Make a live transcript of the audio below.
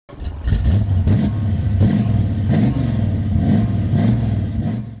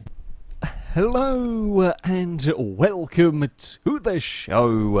Hello and welcome to the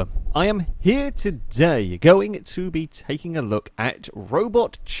show. I am here today going to be taking a look at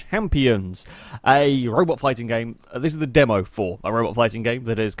Robot Champions, a robot fighting game. This is the demo for a robot fighting game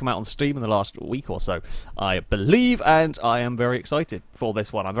that has come out on Steam in the last week or so, I believe, and I am very excited for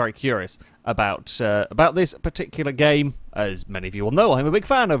this one. I'm very curious about this particular game. As many of you will know, I'm a big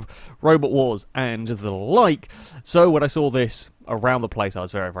fan of Robot Wars and the like, so when I saw this around the place, I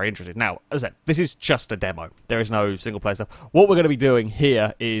was very, very interested. Now, as I said, this is just a demo. There is no single player stuff. What we're going to be doing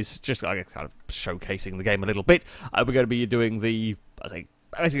here is just, I guess, kind of showcasing the game a little bit. We're going to be doing the,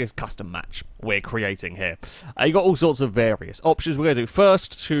 basically this custom match we're creating here. You've got all sorts of various options. We're going to do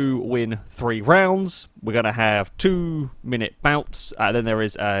first to win 3 rounds. We're going to have 2-minute bouts. Then there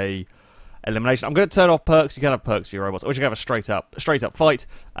is a elimination. I'm going to turn off perks. You can have perks for your robots, or you can have a straight up fight.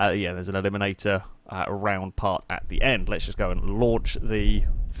 Yeah, there's an eliminator round part at the end. Let's just go and launch the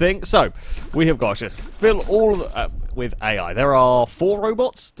thing. So we have got to fill all with AI. There are 4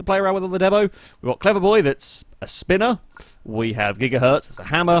 robots to play around with on the demo. We've got Clever Boy, that's a spinner. We have Gigahertz, that's a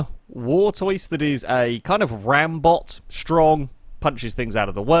hammer. Wartoist, that is a kind of rambot, strong, punches things out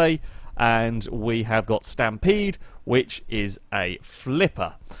of the way. And we have got Stampede, which is a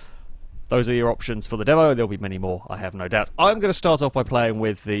flipper. Those are your options for the demo. There'll be many more, I have no doubt. I'm going to start off by playing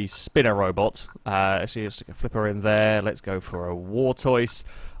with the spinner robot. Actually, let's stick a flipper in there. Let's go for a Wartoist.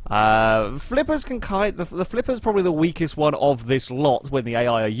 Flippers can the flipper's probably the weakest one of this lot. When the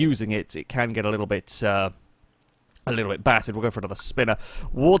AI are using it, it can get a little bit battered. We'll go for another spinner.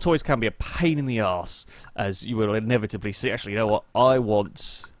 Wartoist can be a pain in the arse, as you will inevitably see. Actually, you know what? I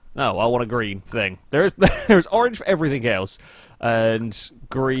want a green thing. There's orange for everything else, and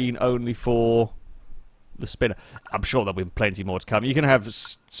green only for the spinner. I'm sure there'll be plenty more to come. You can have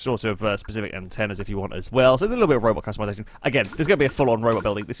sort of specific antennas if you want as well. So there's a little bit of robot customization. Again, there's going to be a full-on robot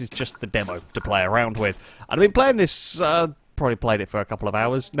building. This is just the demo to play around with. And I've been playing this, probably played it for a couple of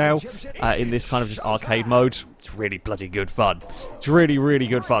hours now, in this kind of just arcade mode. It's really bloody good fun. It's really, really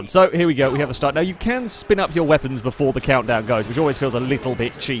good fun. So here we go, we have the start. Now you can spin up your weapons before the countdown goes, which always feels a little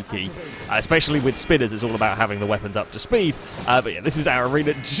bit cheeky, especially with spinners. It's all about having the weapons up to speed. But yeah, this is our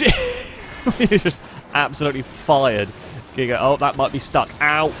arena. We just absolutely fired Giga. Oh, that might be stuck.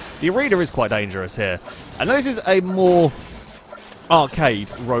 Ow. The arena is quite dangerous here. And this is a more arcade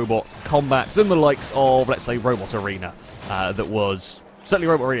robot combat than the likes of, let's say, Robot Arena. That was certainly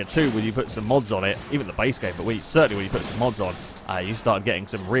Robot Arena 2 when you put some mods on it, even the base game, but certainly when you put some mods on, you started getting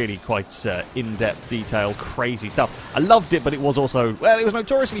some really quite in-depth, detailed, crazy stuff. I loved it, but it was also, well, it was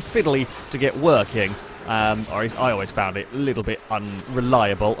notoriously fiddly to get working. Or I always found it a little bit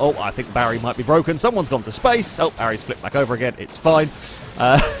unreliable. Oh, I think Barry might be broken. Someone's gone to space. Oh, Barry's flipped back over again. It's fine.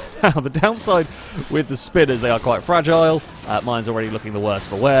 Now, the downside with the spinners, they are quite fragile. Mine's already looking the worse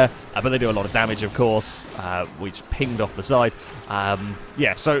for wear, but they do a lot of damage, of course, which pinged off the side.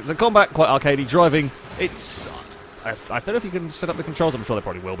 Yeah, so the combat, quite arcadey. Driving, it's... I don't know if you can set up the controls. I'm sure there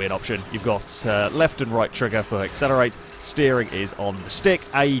probably will be an option. You've got left and right trigger for accelerate. Steering is on the stick.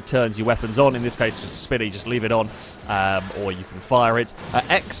 A turns your weapons on. In this case, just a spinny. Just leave it on, or you can fire it.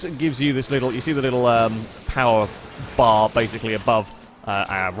 X gives you this little... You see the little power bar basically above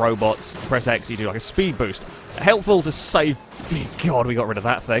our robots. Press X, you do like a speed boost. Helpful to save... God, we got rid of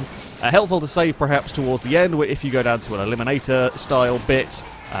that thing. Helpful to save perhaps towards the end, where if you go down to an eliminator style bit,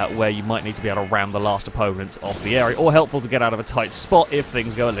 where you might need to be able to ram the last opponent off the area, or helpful to get out of a tight spot if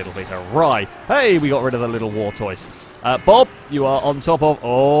things go a little bit awry. Hey, we got rid of the little Wartoist. Bob, you are on top of...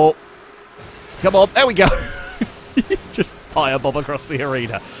 Oh, come on, there we go. Just fire Bob across the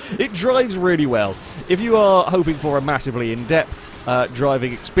arena. It drives really well. If you are hoping for a massively in-depth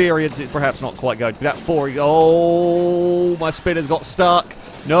driving experience, it's perhaps not quite going to be that for you. Oh, my spinner's got stuck.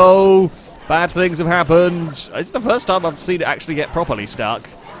 No, bad things have happened. It's the first time I've seen it actually get properly stuck.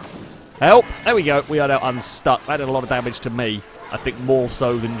 Help! There we go. We are now unstuck. That did a lot of damage to me. I think more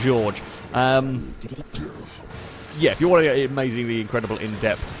so than George. Yeah, if you want to get an amazingly incredible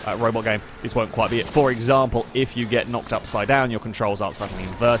in-depth robot game, this won't quite be it. For example, if you get knocked upside down, your controls aren't suddenly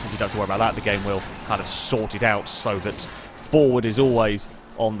inverted. You don't have to worry about that. The game will kind of sort it out so that forward is always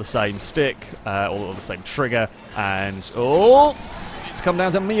on the same stick, or the same trigger. And, oh, it's come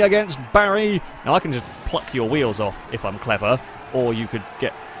down to me against Barry. Now, I can just pluck your wheels off if I'm clever, or you could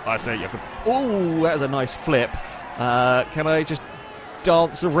get... I say you could... Oh, that was a nice flip. Can I just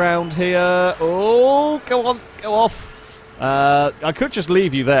dance around here? Oh, go on, go off. I could just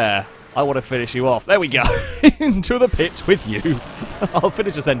leave you there. I want to finish you off. There we go. Into the pit with you. I'll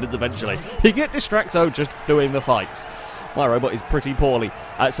finish a sentence eventually. You get distracted just doing the fights. My robot is pretty poorly.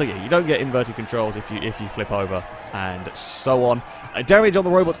 So yeah, you don't get inverted controls if you flip over, and so on. Damage on the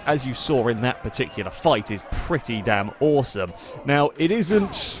robots, as you saw in that particular fight, is pretty damn awesome. Now, it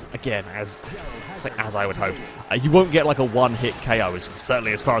isn't, again, as I would hope. You won't get like a one-hit KO,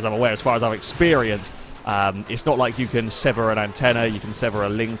 certainly as far as I'm aware, as far as I've experienced. It's not like you can sever an antenna, you can sever a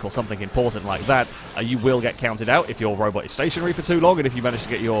link or something important like that. You will get counted out if your robot is stationary for too long, and if you manage to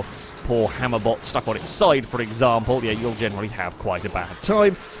get your poor hammerbot stuck on its side, for example, yeah, you'll generally have quite a bad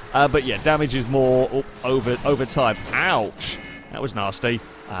time. But yeah, damage is more over time. Ouch! That was nasty.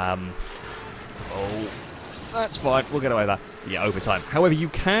 Oh, that's fine. We'll get away with that. Yeah, over time. However, you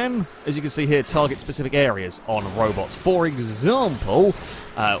can, as you can see here, target specific areas on robots. For example,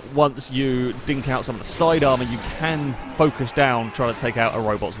 once you dink out some of the side armor, you can focus down trying to take out a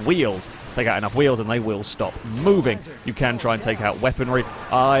robot's wheels. Take out enough wheels and they will stop moving. You can try and take out weaponry.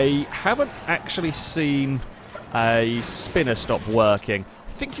 I haven't actually seen a spinner stop working.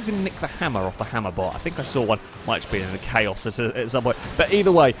 I think you can nick the hammer off the hammerbot. I think I saw one. Might have been in the chaos at some point. But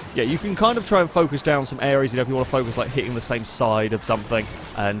either way, yeah, you can kind of try and focus down some areas. You know, if you want to focus like hitting the same side of something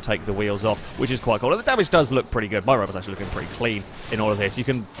and take the wheels off, which is quite cool. And the damage does look pretty good. My robot's actually looking pretty clean in all of this. You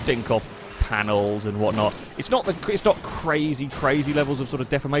can dink off panels and whatnot. It's not crazy levels of sort of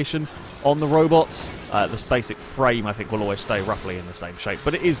deformation on the robots. This basic frame, I think, will always stay roughly in the same shape,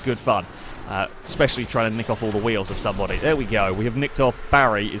 but it is good fun, especially trying to nick off all the wheels of somebody. There we go. We have nicked off.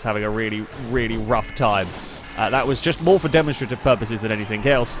 Barry is having a really rough time. That was just more for demonstrative purposes than anything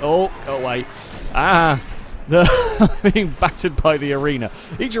else. Oh, go away. Being battered by the arena.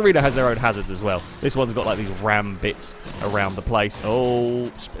 Each arena has their own hazards as well. This one's got like these ram bits around the place. Oh,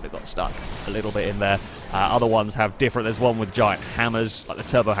 Spinner got stuck a little bit in there. Other ones have different. There's one with giant hammers, like the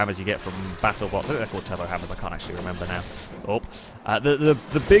turbo hammers you get from BattleBots. I think they're called turbo hammers. I can't actually remember now. Oh,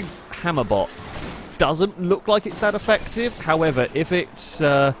 the big hammerbot doesn't look like it's that effective. However, if it's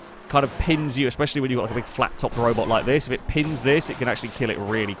kind of pins you, especially when you've got like a big flat-topped robot like this, if it pins this, it can actually kill it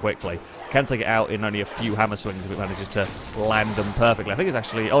really quickly. Can take it out in only a few hammer swings if it manages to land them perfectly. I think it's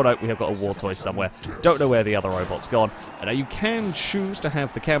actually... Oh no, we have got a war toy somewhere. Don't know where the other robot's gone. And now you can choose to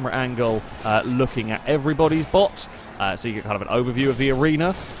have the camera angle looking at everybody's bot, so you get kind of an overview of the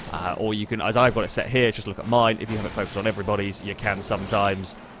arena. Or you can, as I've got it set here, just look at mine. If you have it focused on everybody's, you can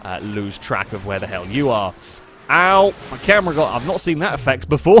sometimes lose track of where the hell you are. Ow! My camera got... I've not seen that effect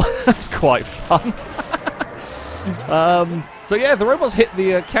before. That's quite fun. So yeah, the robots hit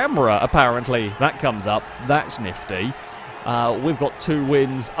the camera, apparently. That comes up. That's nifty. We've got 2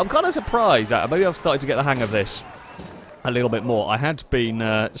 wins. I'm kind of surprised. Maybe I've started to get the hang of this a little bit more. I had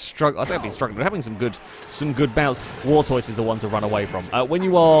been struggling. I say I've been struggling, but having some good bouts. War Toys is the one to run away from. When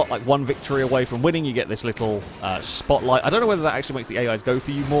you are like 1 victory away from winning, you get this little spotlight. I don't know whether that actually makes the AIs go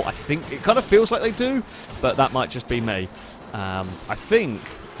for you more. I think it kind of feels like they do, but that might just be me. I think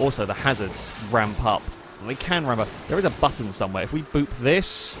also the hazards ramp up. They can ramp up. There is a button somewhere. If we boop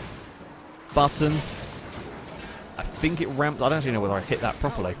this button, I think it ramps... I don't actually know whether I hit that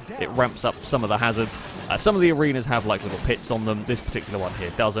properly. It ramps up some of the hazards. Some of the arenas have like little pits on them. This particular one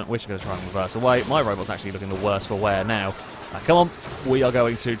here doesn't, which I'm going to try and reverse away. My robot's actually looking the worse for wear now. Come on. We are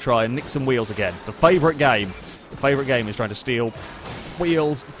going to try and nick some wheels again. The favourite game. The favourite game is trying to steal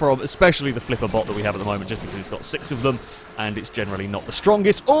wheels from especially the flipper bot that we have at the moment, just because it's got 6 of them and it's generally not the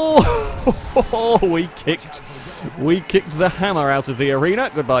strongest. Oh, we kicked the hammer out of the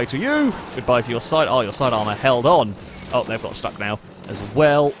arena. Goodbye to you. Goodbye to your side. Oh, your side armor held on. Oh, they've got stuck now as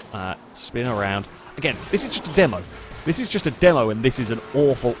well. Spin around. Again, this is just a demo. This is just a demo, and this is an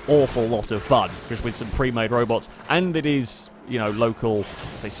awful lot of fun, just with some pre-made robots, and it is, you know, local,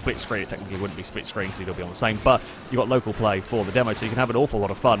 say split screen. It technically wouldn't be split screen because it'll be on the same, but you've got local play for the demo, so you can have an awful lot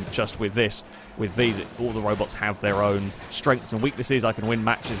of fun just with this. With these, all the robots have their own strengths and weaknesses. I can win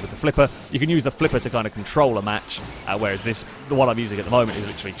matches with the flipper. You can use the flipper to kind of control a match, whereas the one I'm using at the moment is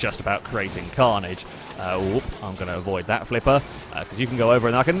literally just about creating carnage. I'm going to avoid that flipper, because you can go over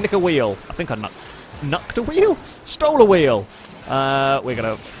and I can nick a wheel. I think I nucked a wheel? Stole a wheel! We're going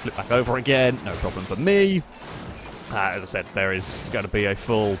to flip back over again. No problem for me. As I said, there is going to be a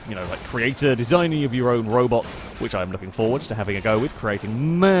full, you know, like creator designing of your own robots, which I'm looking forward to having a go with,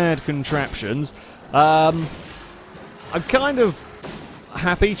 creating mad contraptions. I'm kind of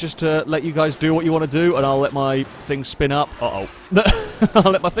happy just to let you guys do what you want to do, and I'll let my thing spin up. I'll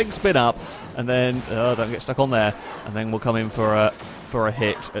let my thing spin up, and then don't get stuck on there, and then we'll come in for a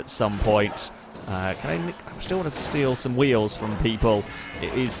hit at some point. I still want to steal some wheels from people.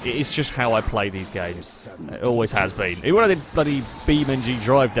 It is just how I play these games. It always has been. Even when I did bloody BeamNG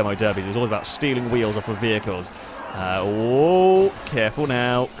Drive demo derbies, it was always about stealing wheels off of vehicles. Oh, careful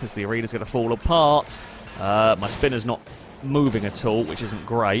now, because the arena's going to fall apart. My spinner's not moving at all, which isn't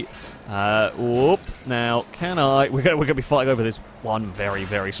great. Whoop. Now, can I... We're going to be fighting over this one very,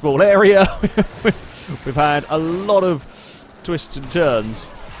 very small area. We've had a lot of twists and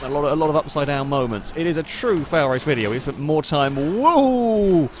turns. A lot of upside-down moments. It is a true FailRace video. We spent more time...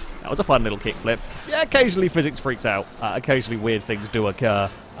 Whoa! That was a fun little kickflip. Yeah, occasionally physics freaks out. Occasionally weird things do occur.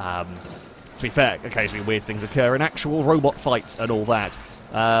 To be fair, occasionally weird things occur in actual robot fights and all that.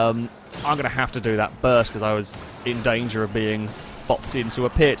 I'm going to have to do that burst because I was in danger of being bopped into a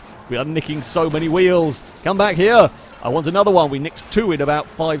pit. We are nicking so many wheels. Come back here. I want another one. We nicked 2 in about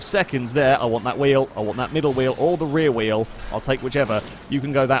 5 seconds there. I want that wheel. I want that middle wheel or the rear wheel. I'll take whichever. You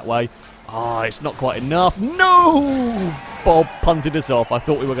can go that way. Ah, it's not quite enough. No! Bob punted us off. I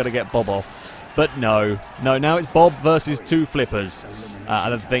thought we were going to get Bob off. But no. No, now it's Bob versus 2 flippers.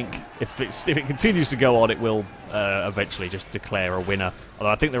 And I think if it continues to go on, it will eventually just declare a winner.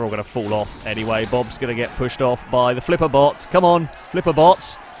 Although I think they're all going to fall off anyway. Bob's going to get pushed off by the flipper bots. Come on, flipper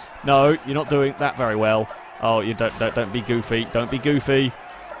bots. No, you're not doing that very well. Oh, you don't be goofy. Don't be goofy.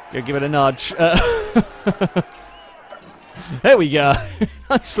 You give it a nudge. There we go.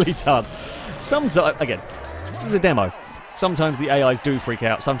 Nicely done. Sometimes, again, this is a demo. Sometimes the AIs do freak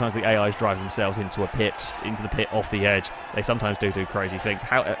out. Sometimes the AIs drive themselves into a pit, into the pit off the edge. They sometimes do crazy things.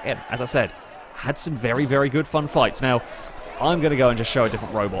 As I said, had some very, very good fun fights. Now, I'm going to go and just show a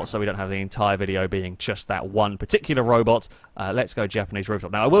different robot so we don't have the entire video being just that one particular robot. Let's go Japanese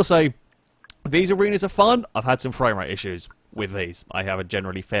rooftop. Now, I will say, these arenas are fun. I've had some frame rate issues with these. I have a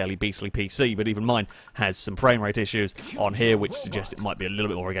generally fairly beastly PC, but even mine has some frame rate issues on here, which suggests it might be a little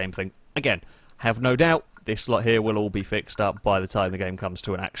bit more of a game thing. Again, have no doubt this slot here will all be fixed up by the time the game comes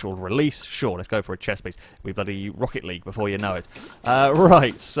to an actual release. Sure, let's go for a chess piece. We bloody Rocket League before you know it.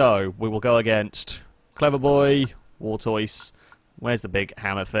 Right, so we will go against Clever Boy, Wartoise. Where's the big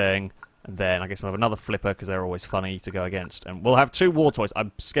hammer thing? And then I guess we'll have another flipper because they're always funny to go against. And we'll have 2 Wartoise.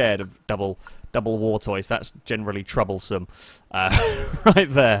 I'm scared of double Wartoise. That's generally troublesome. Right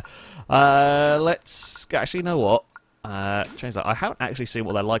there. Let's... Actually, you know what? Change that. I haven't actually seen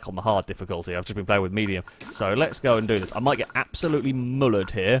what they're like on the hard difficulty. I've just been playing with medium. So let's go and do this. I might get absolutely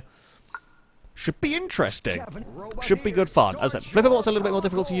mullered here. Should be interesting. Should be good fun. As I said, Flipperbot's a little bit more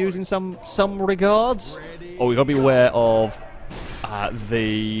difficult to use in some regards. Oh, we've got to be aware of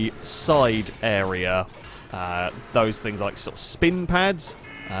the side area. Those things like sort of spin pads.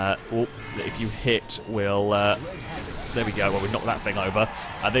 If you hit, will... there we go. Well, we knocked that thing over.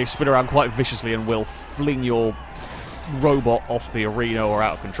 They spin around quite viciously and will fling your robot off the arena or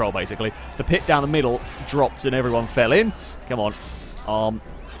out of control, basically. The pit down the middle dropped and everyone fell in. Come on.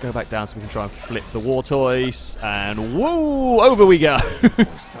 Go back down so we can try and flip the Wartoise. And woo! Over we go.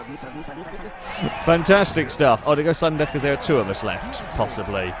 Fantastic stuff. Oh, did it go sudden death because there are 2 of us left?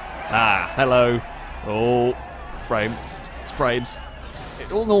 Possibly. Ah, hello. Oh, frames.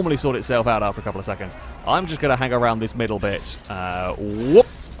 It will normally sort itself out after a couple of seconds. I'm just going to hang around this middle bit. Whoop!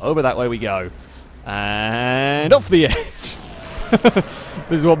 Over that way we go. And off the edge.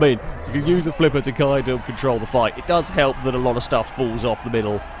 This is what I mean. You can use the flipper to kind of control the fight. It does help that a lot of stuff falls off the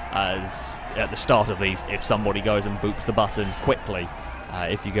middle as at the start of these if somebody goes and boops the button quickly.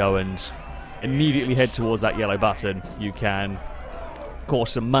 If you go and immediately head towards that yellow button, you can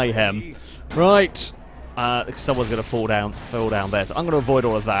cause some mayhem. Right. Someone's going to fall down there. So I'm going to avoid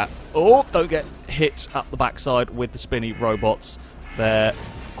all of that. Oh, don't get hit up the backside with the spinny robots. They're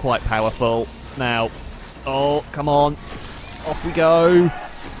quite powerful. Now, oh, come on. Off we go.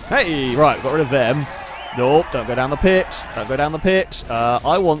 Hey, right, got rid of them. Nope, don't go down the pit. Don't go down the pit.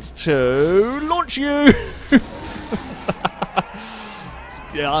 I want to launch you.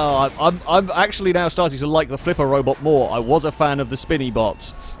 I'm actually now starting to like the flipper robot more. I was a fan of the spinny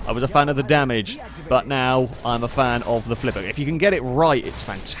bots. I was a fan of the damage, but now I'm a fan of the flipper. If you can get it right, it's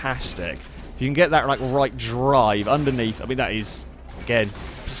fantastic. If you can get that like right drive underneath, I mean that is, again,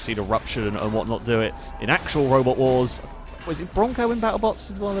 see the eruption and whatnot do it. In actual Robot Wars, was it Bronco in BattleBots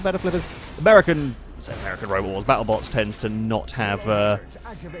is one of the better flippers? American Robot Wars, BattleBots tends to not have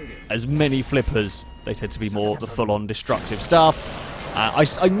as many flippers. They tend to be more the full-on destructive stuff.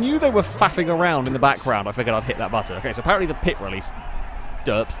 I knew they were faffing around in the background. I figured I'd hit that button. Okay, so apparently the pit release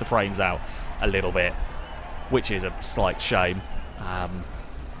derps the frames out a little bit, which is a slight shame.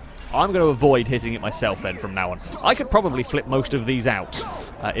 I'm going to avoid hitting it myself then from now on. I could probably flip most of these out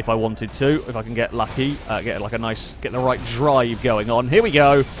if I wanted to, if I can get lucky, get the right drive going on. Here we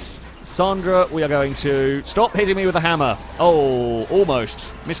go. Sandra, we are going to stop hitting me with the hammer. Oh, almost.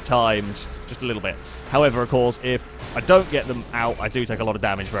 Mistimed. Just a little bit. However, of course, if I don't get them out, I do take a lot of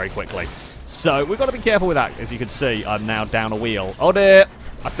damage very quickly. So we've got to be careful with that. As you can see, I'm now down a wheel. Oh dear.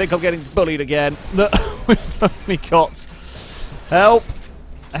 I think I'm getting bullied again. We've only got Help!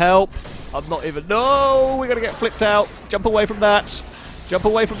 Help! I'm not even... No! We're going to get flipped out. Jump away from that. Jump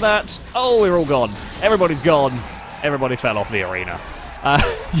away from that. Oh, we're all gone. Everybody's gone. Everybody fell off the arena.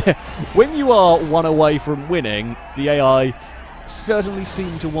 Yeah, when you are one away from winning, the AI certainly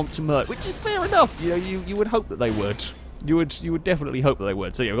seem to want to merge, which is fair enough. You know, you would hope that they would. You would definitely hope that they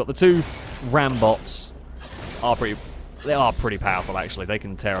would. So yeah, we've got the two ram bots. They are pretty powerful actually. They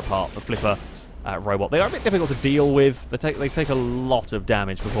can tear apart the flipper robot. They are a bit difficult to deal with. They take a lot of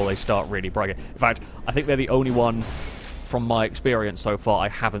damage before they start really breaking. In fact, I think they're the only one from my experience so far I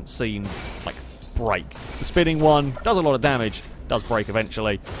haven't seen like break. The spinning one does a lot of damage, does break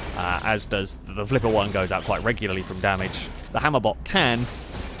eventually, as does the flipper one, goes out quite regularly from damage. The hammerbot can.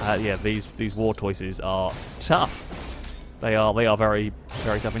 Yeah, these war toises are tough. They are very,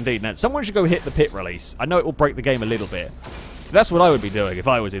 very tough indeed. Now, someone should go hit the pit release. I know it will break the game a little bit. That's what I would be doing if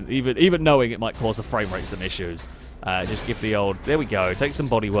I was in, even knowing it might cause the frame rate some issues. Just give the old, there we go, take some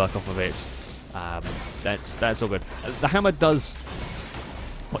body work off of it. That's all good. The hammer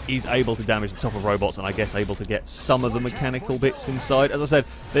is able to damage the top of robots, and I guess able to get some of the mechanical bits inside. As I said,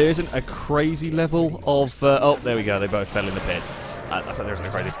 there isn't a crazy level of... oh, there we go, they both fell in the pit. There isn't a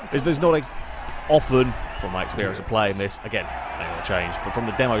crazy... There's not a... Often, from my experience of playing this, again, they will change, but from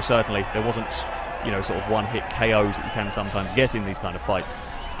the demo certainly, there wasn't, you know, sort of one-hit KOs that you can sometimes get in these kind of fights.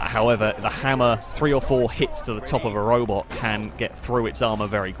 However, the hammer, 3 or 4 hits to the top of a robot can get through its armor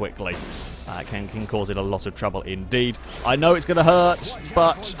very quickly. Can cause it a lot of trouble indeed. I know it's going to hurt,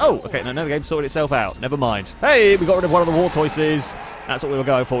 but... Oh, okay, no, the game sorted itself out. Never mind. Hey, we got rid of one of the war toises. That's what we were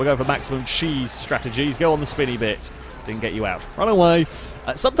going for. We're going for maximum cheese strategies. Go on the spinny bit. Didn't get you out. Run away.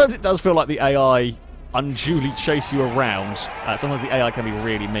 Sometimes it does feel like the AI unduly chase you around. Sometimes the AI can be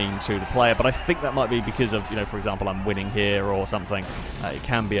really mean to the player, but I think that might be because of, you know, for example, I'm winning here or something. It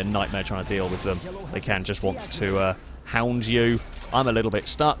can be a nightmare trying to deal with them. They can just want to hound you. I'm a little bit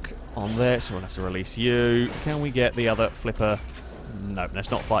stuck on there, so we'll have to release you. Can we get the other flipper? No,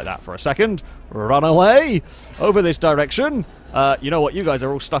 let's not fight that for a second. Run away over this direction. You know what? You guys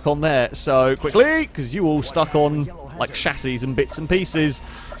are all stuck on there, so quickly, because you all stuck on like chassis and bits and pieces.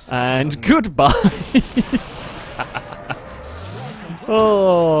 And goodbye.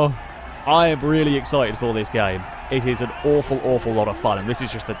 Oh, I am really excited for this game. It is an awful, awful lot of fun, and this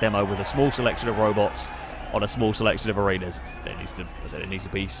is just the demo with a small selection of robots on a small selection of arenas. There needs to, as I said, it needs to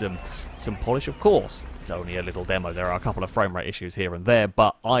be some polish, of course. It's only a little demo. There are a couple of frame rate issues here and there,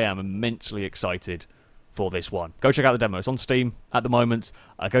 but I am immensely excited for this one. Go check out the demo. It's on Steam at the moment.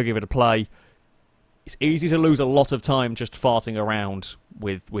 Go give it a play. It's easy to lose a lot of time just farting around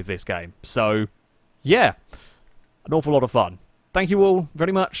with this game. So, yeah, an awful lot of fun. Thank you all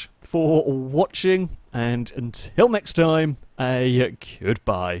very much for watching, and until next time, a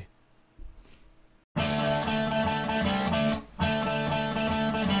goodbye.